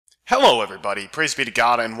Hello everybody, praise be to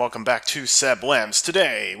God and welcome back to SEB Lems.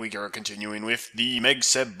 Today we are continuing with the Meg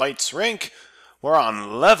Seb Bytes rank. We're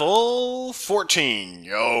on level 14.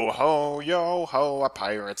 Yo ho, a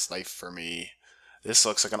pirate's life for me. This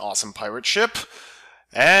looks like an awesome pirate ship.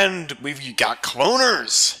 And we've got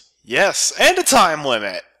cloners. Yes, and a time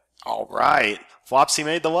limit. Alright, Flopsy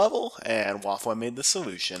made the level and Waffle made the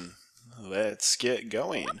solution. Let's get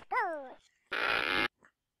going.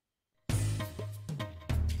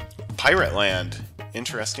 Pirateland.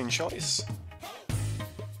 Interesting choice.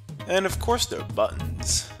 And of course they're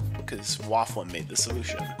buttons, because Waffle made the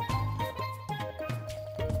solution.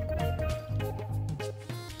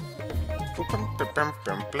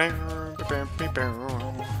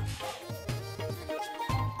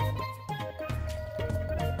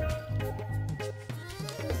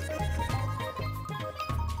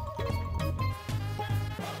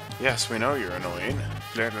 Yes, we know you're annoying.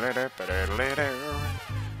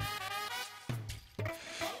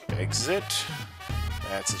 Exit.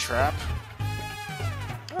 That's a trap.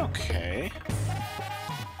 Okay.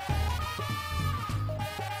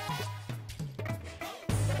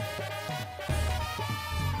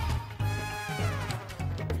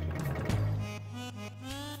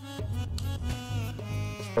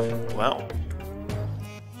 Well,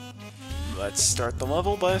 let's start the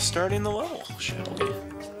level by starting the level, shall we?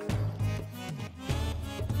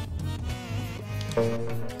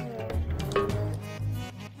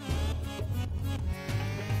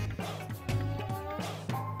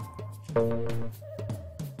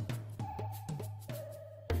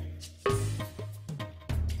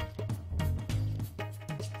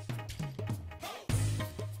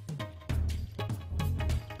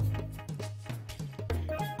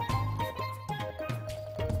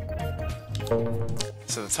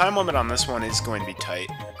 So the time limit on this one is going to be tight.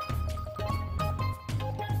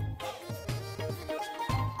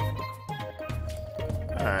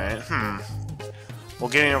 Alright, well,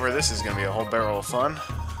 getting over this is going to be a whole barrel of fun.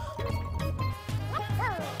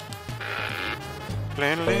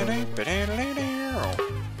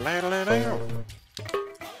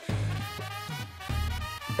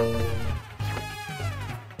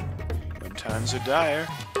 When times are dire,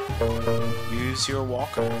 use your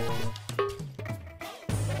walker.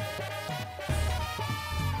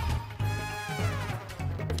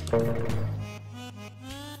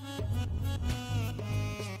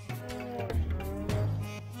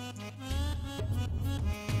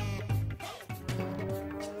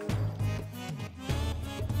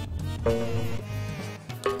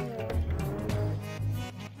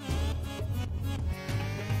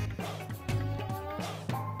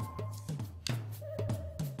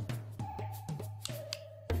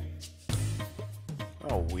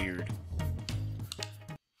 Oh, weird.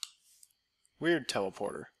 Weird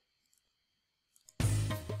teleporter.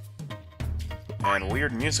 And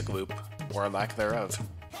weird music loop, or lack thereof.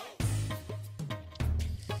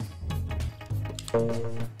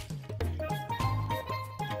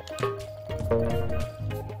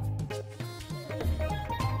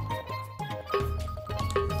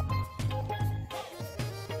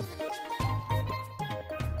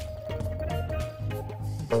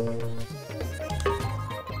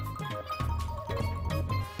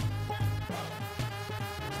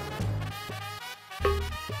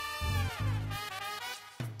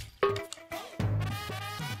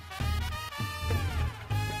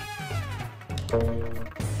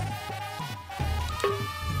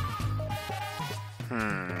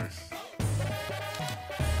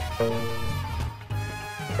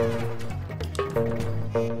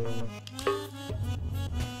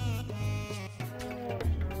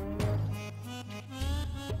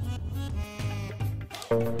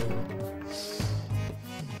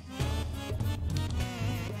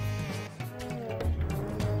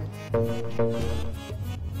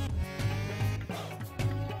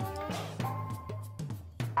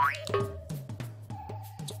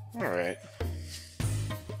 Alright.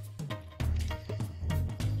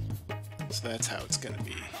 So that's how it's gonna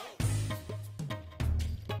be.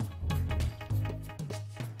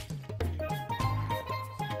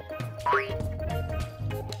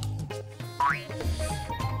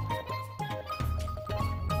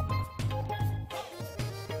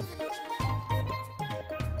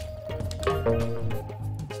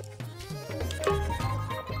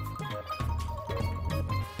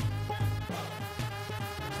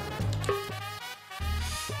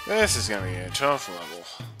 This is gonna be a tough level.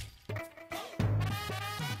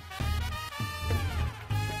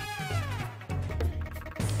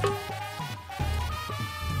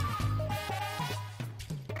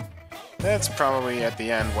 That's probably, at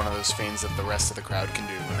the end, one of those things that the rest of the crowd can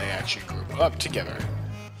do when they actually group up together.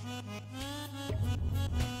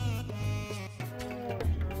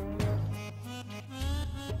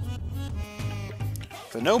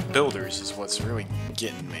 The no builders is what's really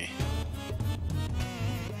getting me.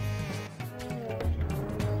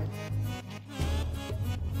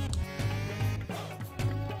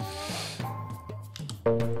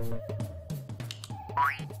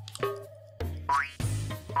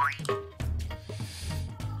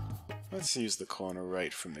 Let's use the corner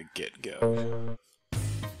right from the get-go.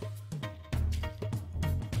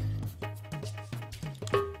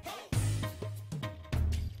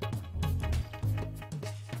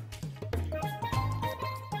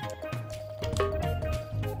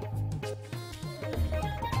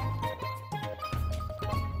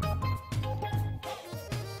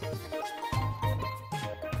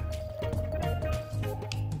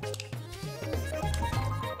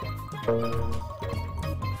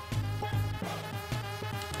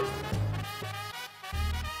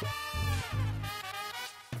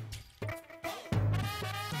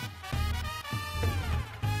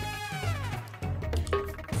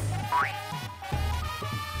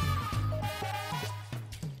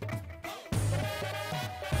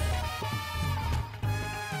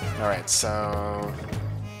 Alright, so...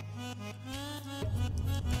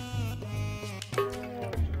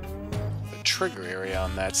 the trigger area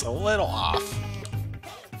on that's a little off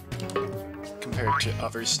compared to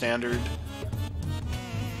other standard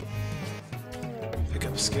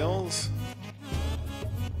pickup skills.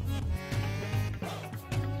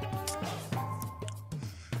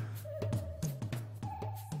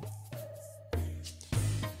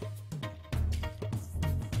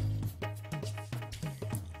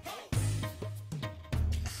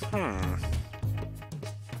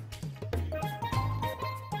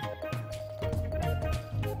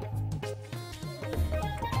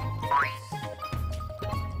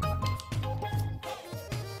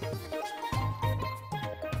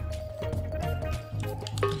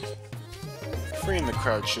 Freeing the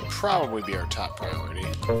crowd should probably be our top priority.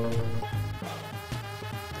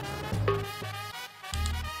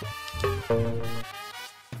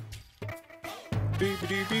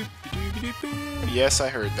 Yes, I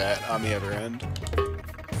heard that on the other end.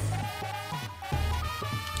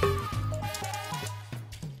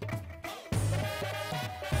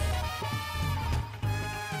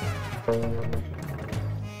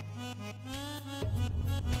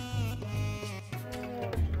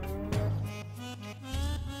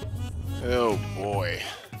 Oh boy.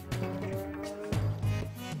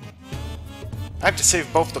 I have to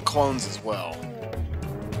save both the clones as well.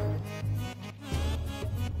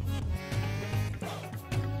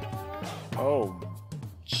 Oh,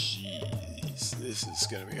 jeez. This is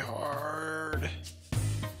gonna be hard.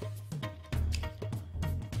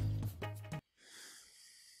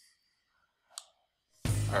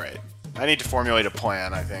 Alright. I need to formulate a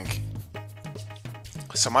plan, I think.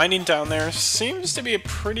 So mining down there seems to be a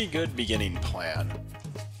pretty good beginning plan.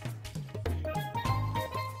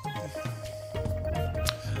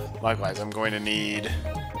 Likewise, I'm going to need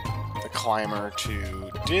the climber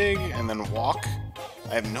to dig and then walk.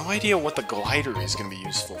 I have no idea what the glider is going to be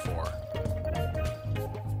useful for.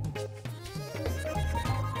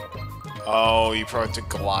 Oh, you put it to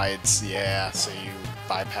glides, yeah, so you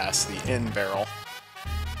bypass the in barrel.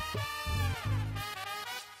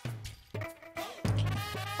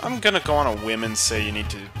 I'm gonna go on a whim and say you need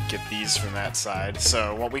to get these from that side.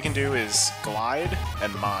 So what we can do is glide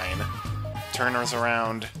and mine. Turns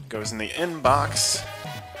around, goes in the inbox.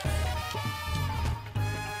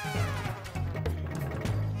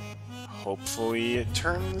 Hopefully it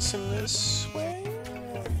turns him this way.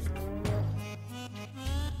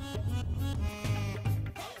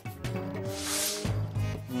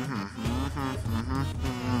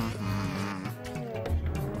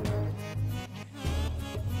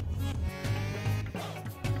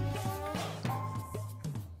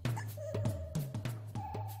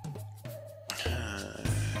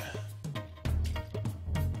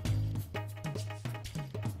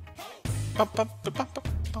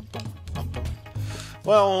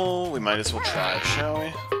 Well, we might as well try, shall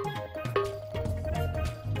we?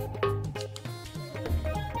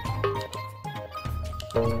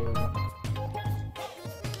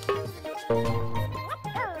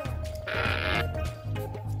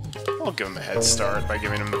 I'll give him a head start by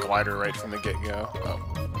giving him the glider right from the get-go. Oh.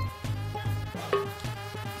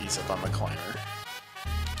 He's up on the climber.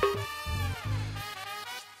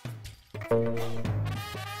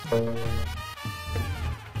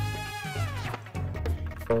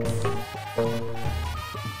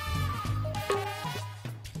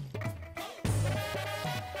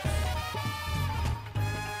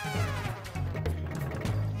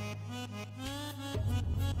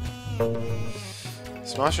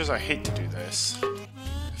 Smashers, I hate to do this.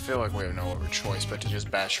 feel like we have no other choice but to just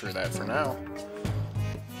bash through that for now.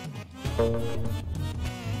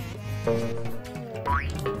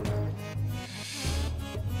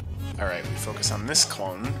 Alright, we focus on this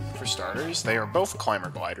clone, for starters. They are both climber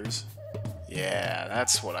gliders. Yeah,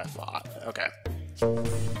 that's what I thought. Okay.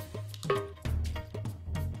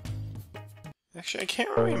 Actually, I can't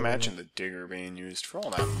really imagine the digger being used for all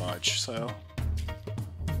that much, so...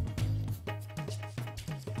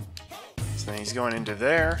 So then he's going into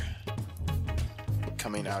there.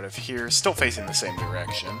 Coming out of here, still facing the same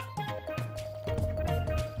direction.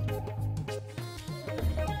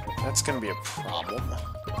 That's gonna be a problem.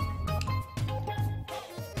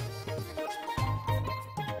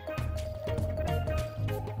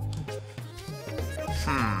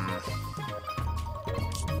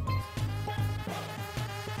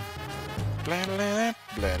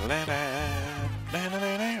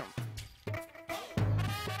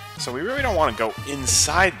 So we really don't want to go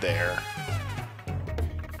inside there,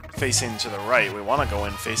 facing to the right. We want to go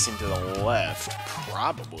in facing to the left,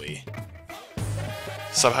 probably.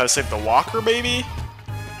 Somehow save the walker, baby?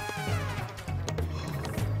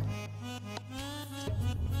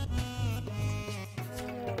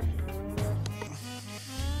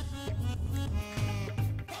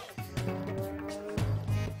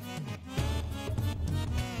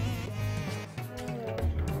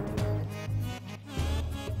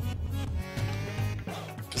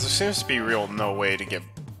 Because there seems to be no way to get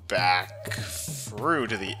back through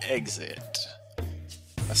to the exit,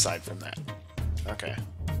 aside from that. Okay.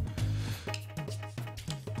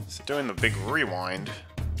 So doing the big rewind.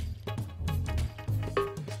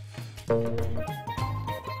 We're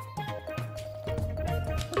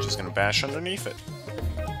just gonna bash underneath it.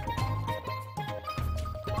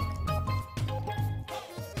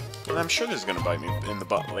 And I'm sure this is gonna bite me in the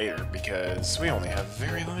butt later, because we only have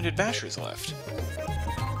very limited bashers left.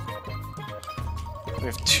 We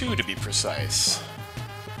have 2 to be precise.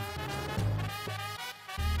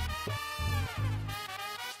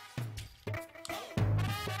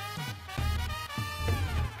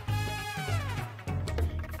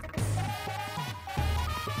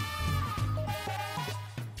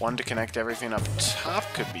 One to connect everything up top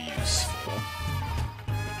could be useful.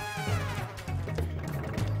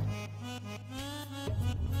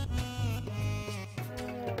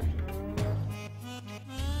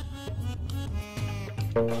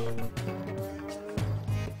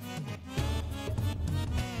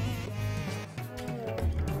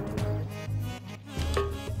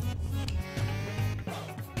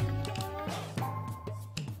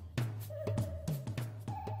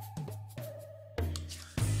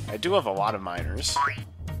 I do have a lot of miners.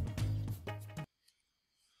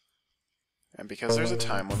 And because there's a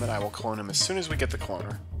time limit, I will clone him as soon as we get the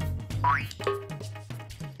cloner.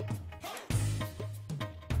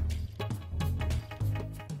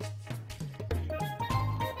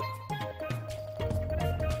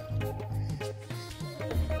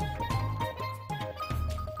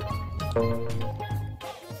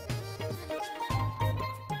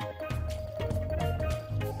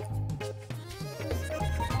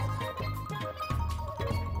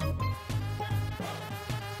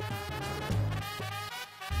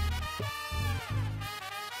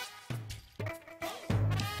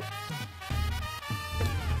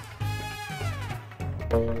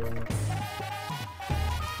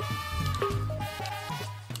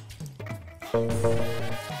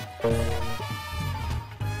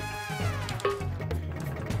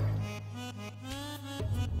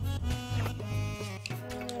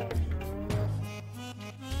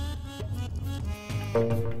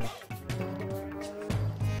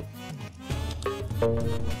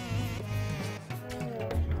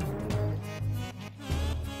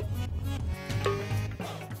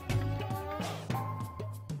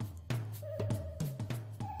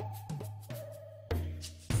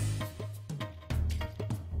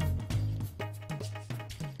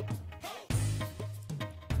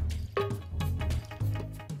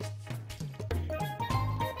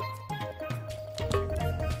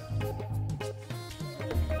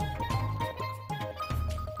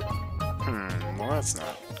 Well, that's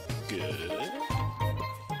not good.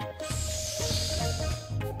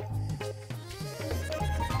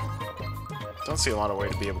 Don't see a lot of way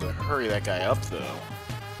to be able to hurry that guy up, though.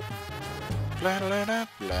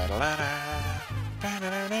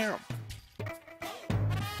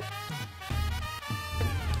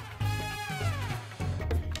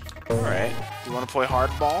 Alright, you want to play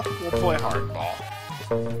hardball? We'll play hardball.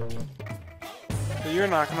 But you're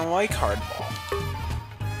not going to like hardball.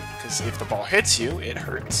 Because if the ball hits you, it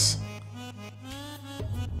hurts.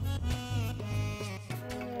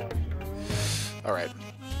 Alright.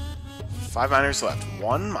 5 miners left.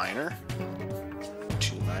 1 miner.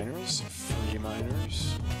 2 miners. 3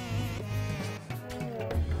 miners.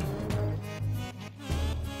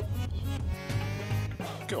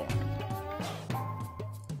 Go.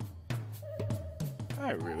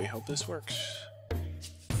 I really hope this works.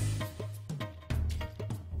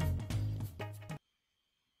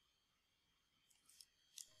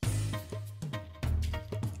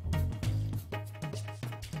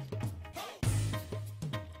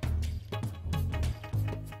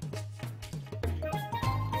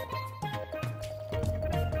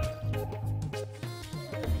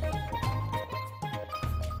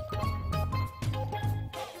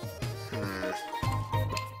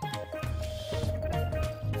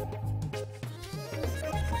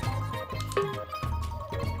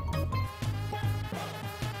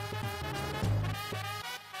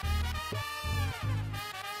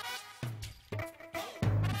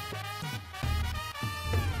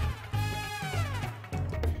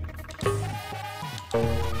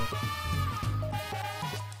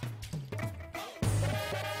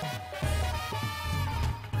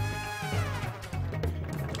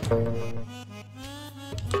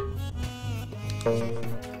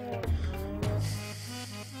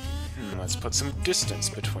 Let's put some distance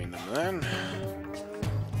between them then.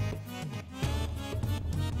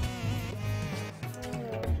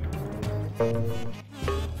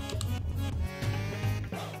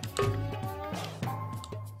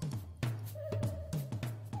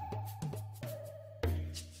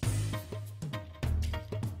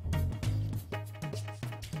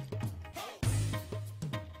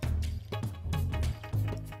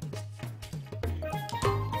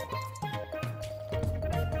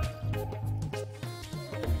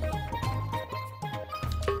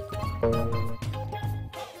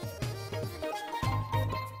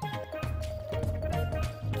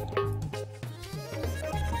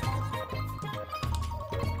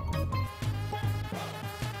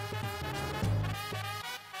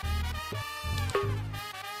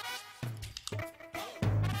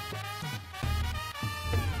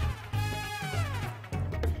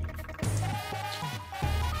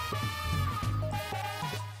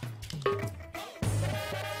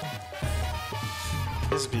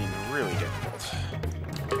 This is being really difficult.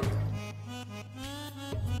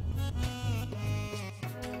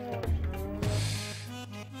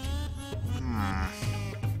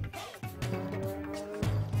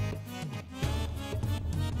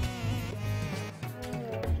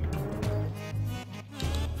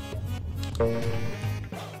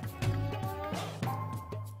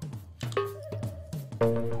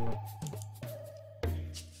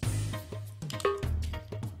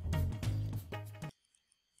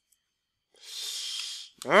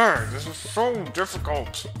 This is so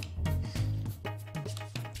difficult.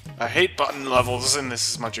 I hate button levels in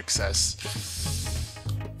this as much access.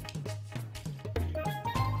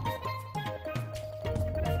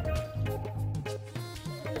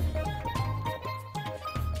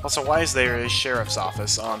 Also, why is there a sheriff's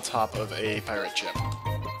office on top of a pirate ship?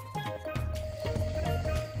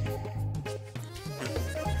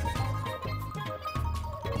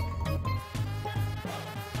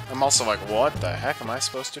 I'm also like, what the heck am I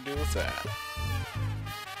supposed to do with that?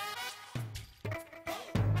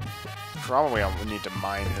 Probably I'll need to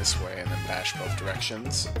mine this way and then bash both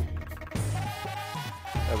directions.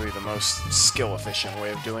 That'll be the most skill-efficient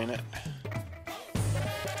way of doing it.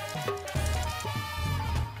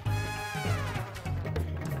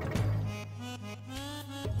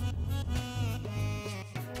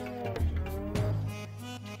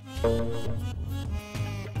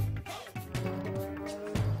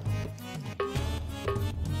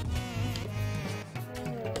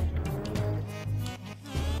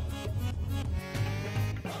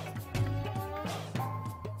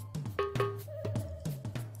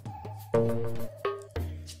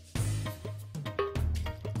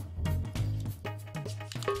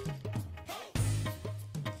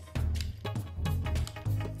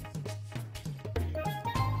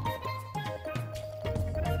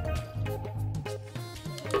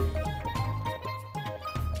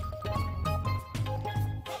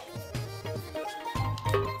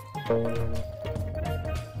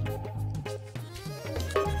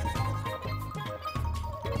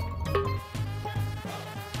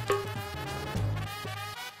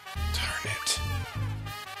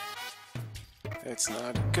 It's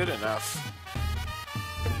not good enough.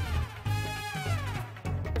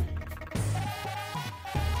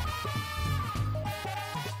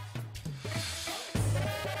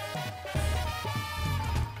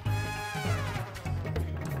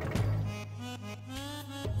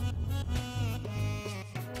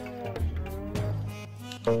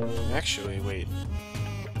 Actually, wait.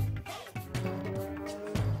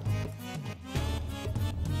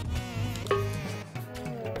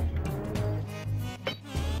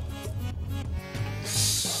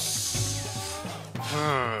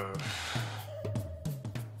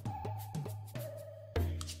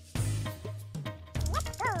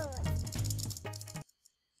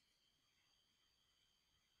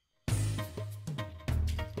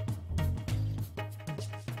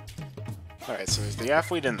 Alright, so there's the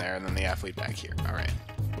athlete in there, and then the athlete back here. Alright.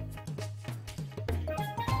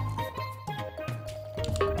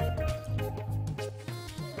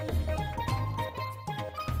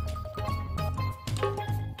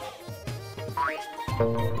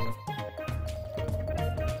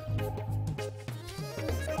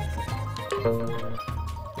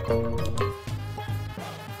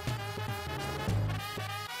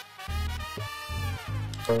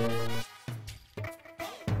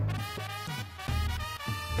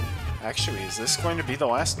 Actually, is this going to be the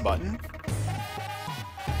last button?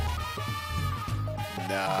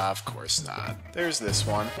 Nah, of course not. There's this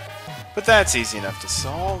one. But that's easy enough to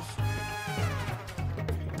solve.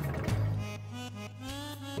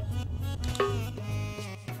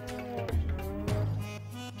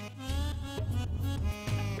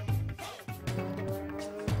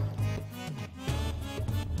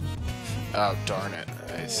 Oh, darn it.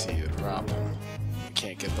 I see the problem. I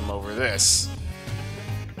can't get them over this.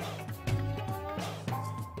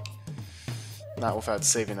 Not without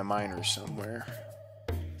saving a miner somewhere.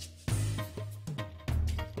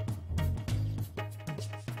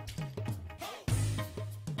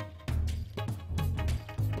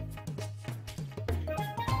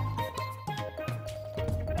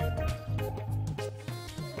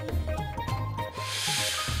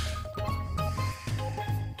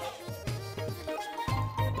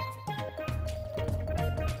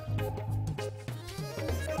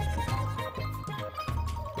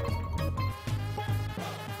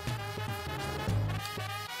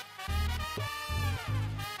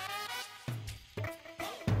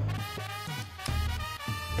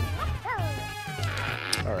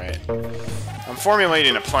 Alright. I'm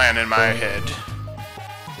formulating a plan in my head.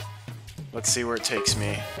 Let's see where it takes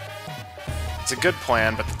me. It's a good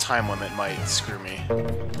plan, but the time limit might screw me.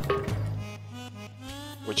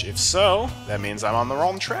 Which, if so, that means I'm on the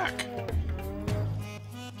wrong track.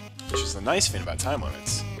 Which is the nice thing about time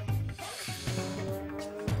limits.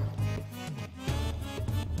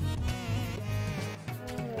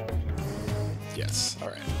 Yes,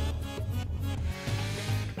 alright.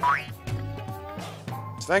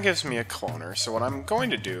 So that gives me a cloner, so what I'm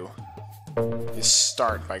going to do is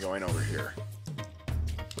start by going over here.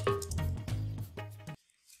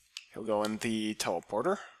 He'll go in the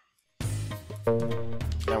teleporter.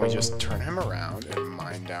 Then we just turn him around and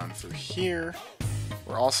mine down through here.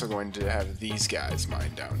 We're also going to have these guys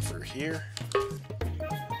mine down through here.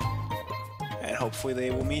 And hopefully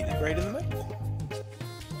they will meet right in the middle.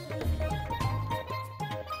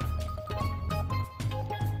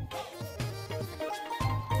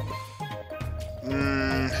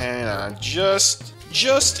 Hang on, just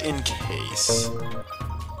in case.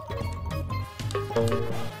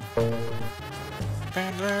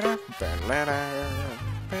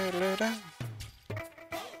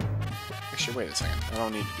 Actually, wait a second. I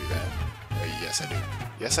don't need to do that. Wait, yes, I do.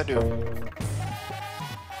 Yes, I do.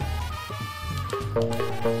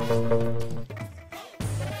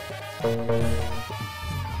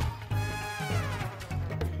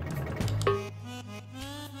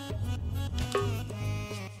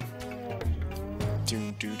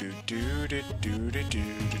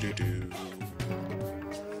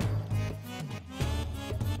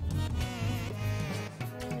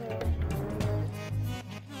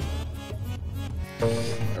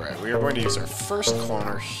 Alright, we are going to use our first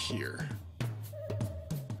cloner here.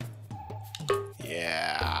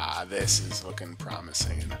 Yeah, this is looking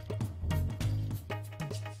promising.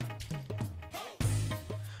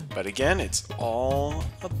 But again, it's all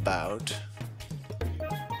about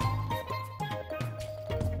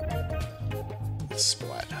the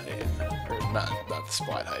splat height. Or not the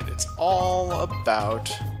splat height, it's all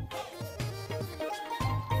about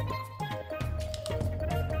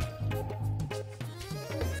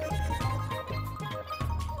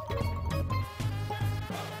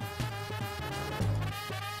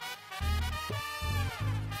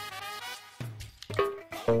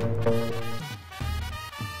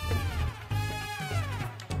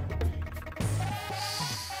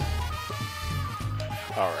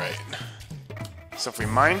Alright. So if we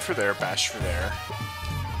mine for there, bash for there,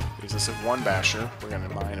 because this is one basher, we're going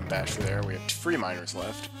to mine and bash for there. We have 3 miners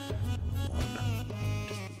left. 1,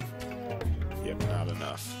 2. Yep, not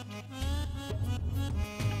enough.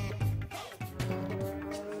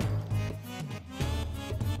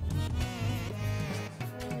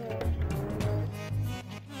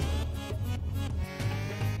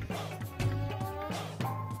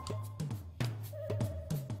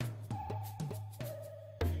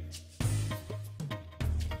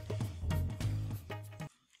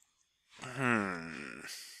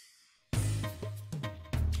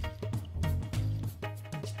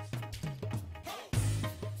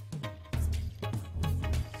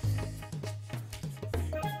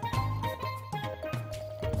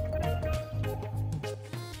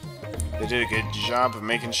 They did a good job of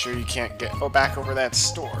making sure you can't go back over that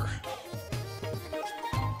store.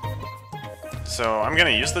 So I'm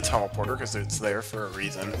gonna use the teleporter because it's there for a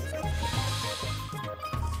reason.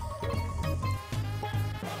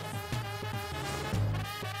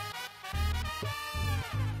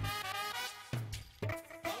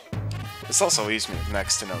 This also leaves me with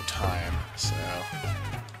next to no time, so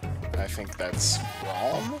I think that's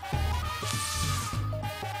wrong.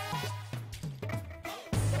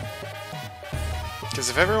 Because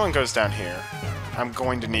if everyone goes down here, I'm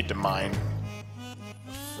going to need to mine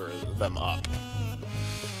for them up.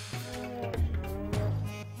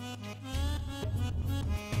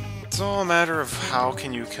 It's all a matter of how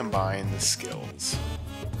can you combine the skills.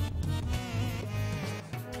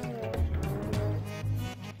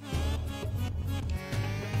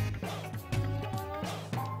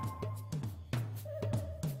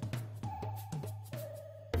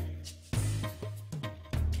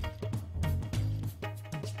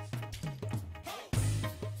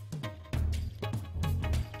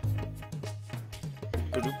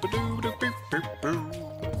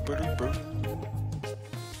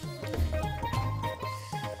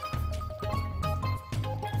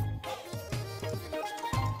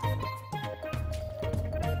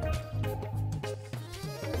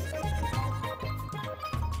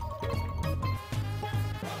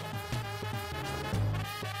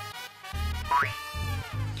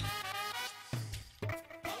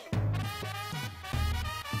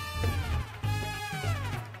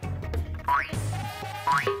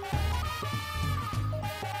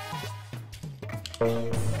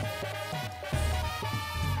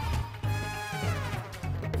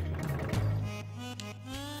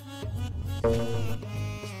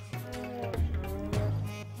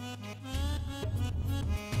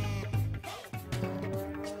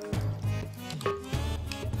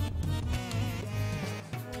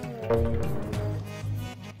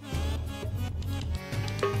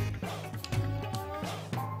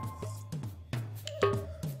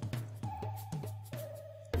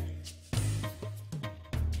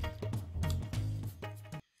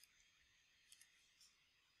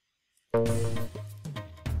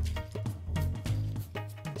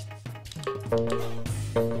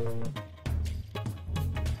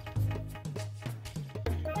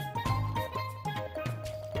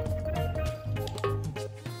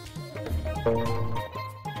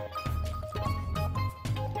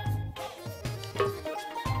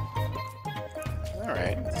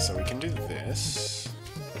 Alright, so we can do this.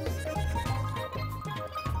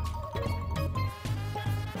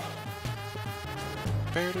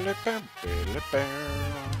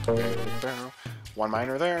 One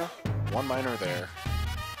miner there, one miner there,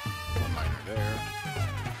 one miner there.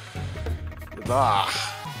 Ah!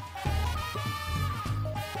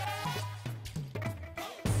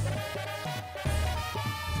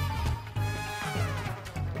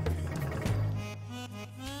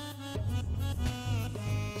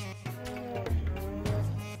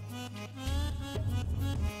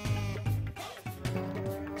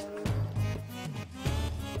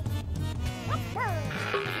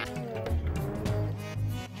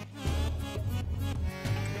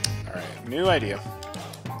 New idea.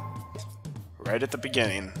 Right at the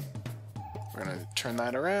beginning. We're gonna turn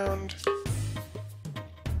that around.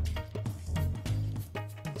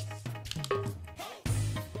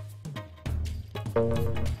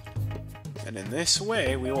 And in this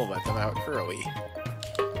way, we will let them out early.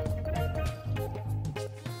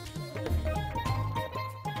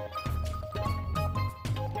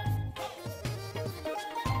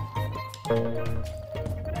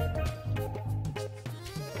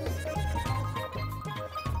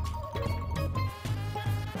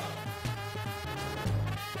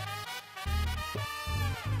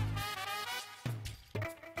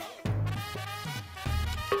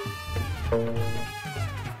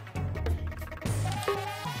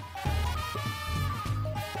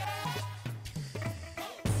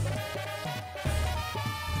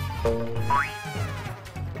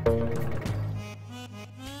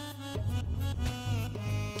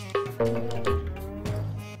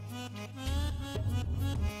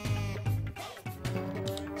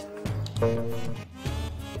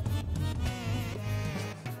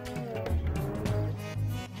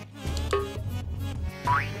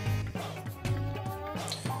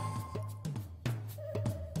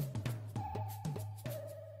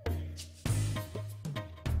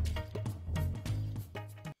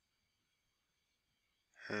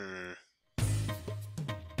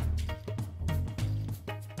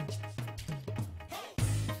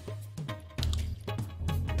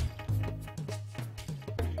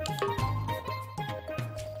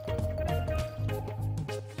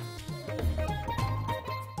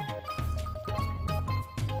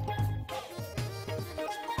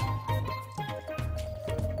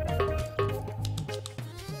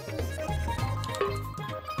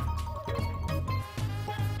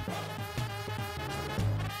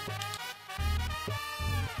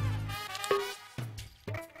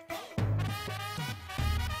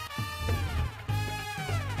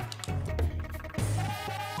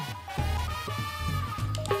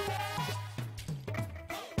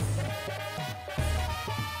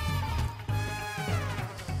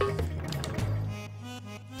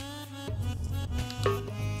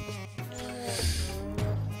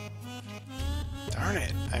 Darn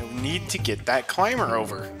it, I need to get that climber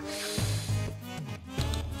over.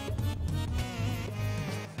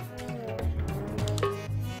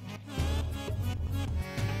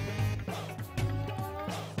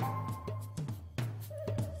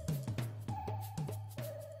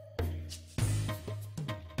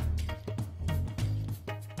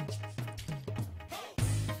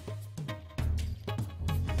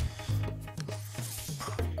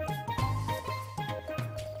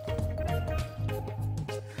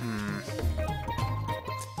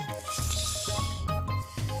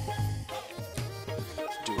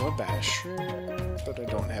 Do a basher, but I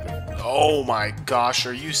don't have it. Oh my gosh,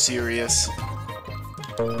 are you serious?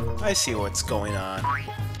 I see what's going on.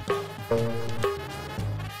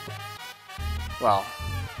 Well,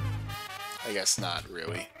 I guess not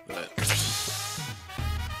really, but...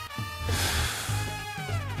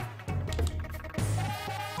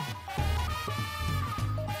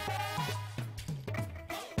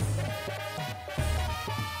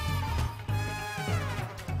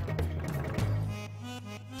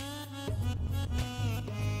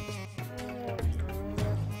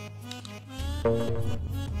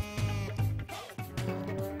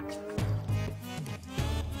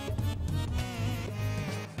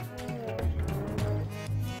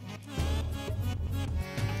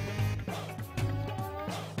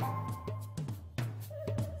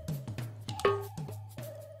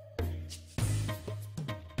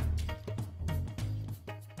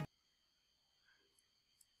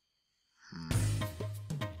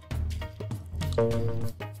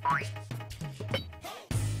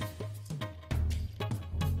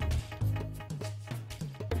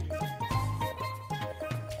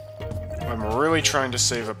 I'm really trying to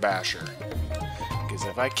save a basher, because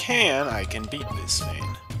if I can beat this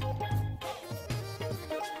thing.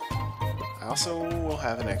 I also will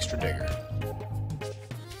have an extra digger.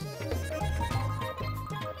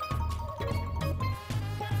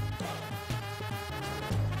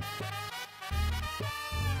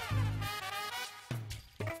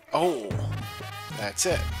 Oh, that's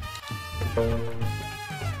it.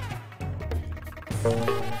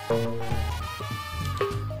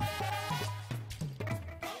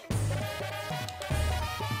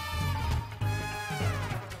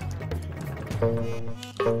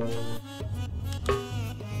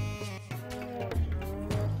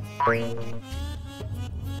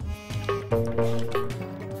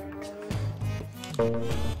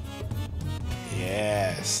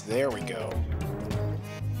 Yes, there we go.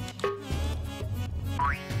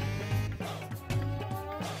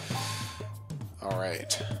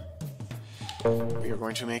 Alright. We are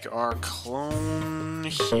going to make our clone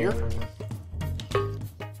here.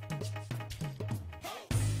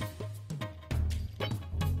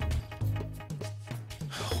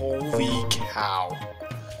 Holy cow.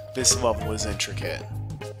 This level is intricate.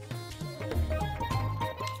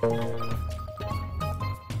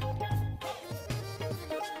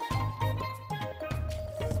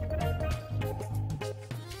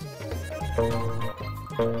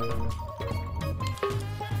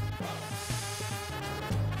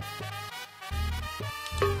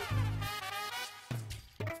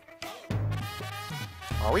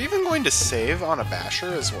 Are we even going to save on a basher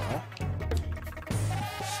as well?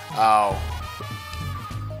 Oh.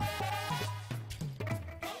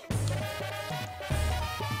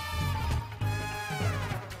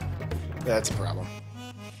 That's a problem.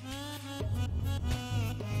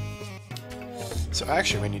 So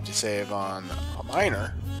actually we need to save on a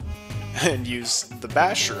miner and use the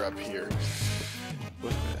basher up here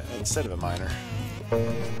instead of a miner.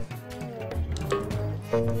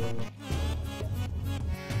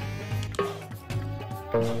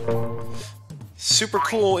 Super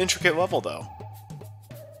cool, intricate level, though.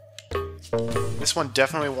 This one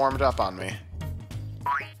definitely warmed up on me.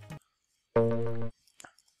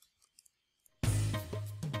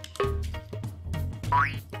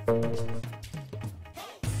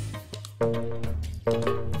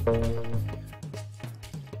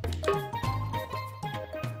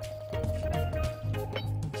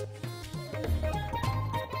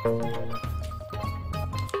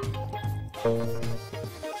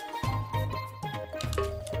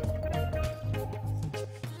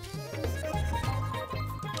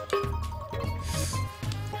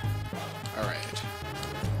 Alright.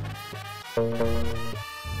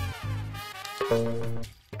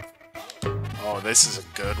 Oh, this is a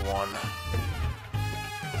good one.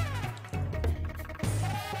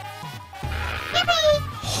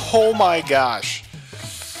 Oh my gosh.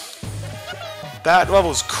 That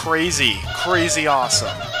level's crazy. Crazy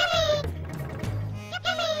awesome.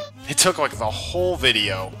 It took like the whole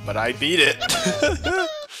video, but I beat it.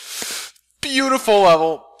 Beautiful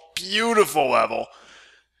level. Beautiful level.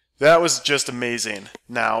 That was just amazing.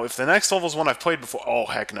 Now, if the next level is one I've played before... Oh,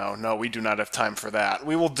 heck no. No, we do not have time for that.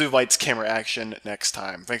 We will do lights, camera, action next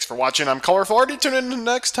time. Thanks for watching. I'm Colorful Arty. Tune in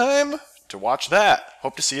next time to watch that.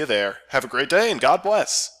 Hope to see you there. Have a great day, and God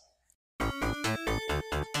bless.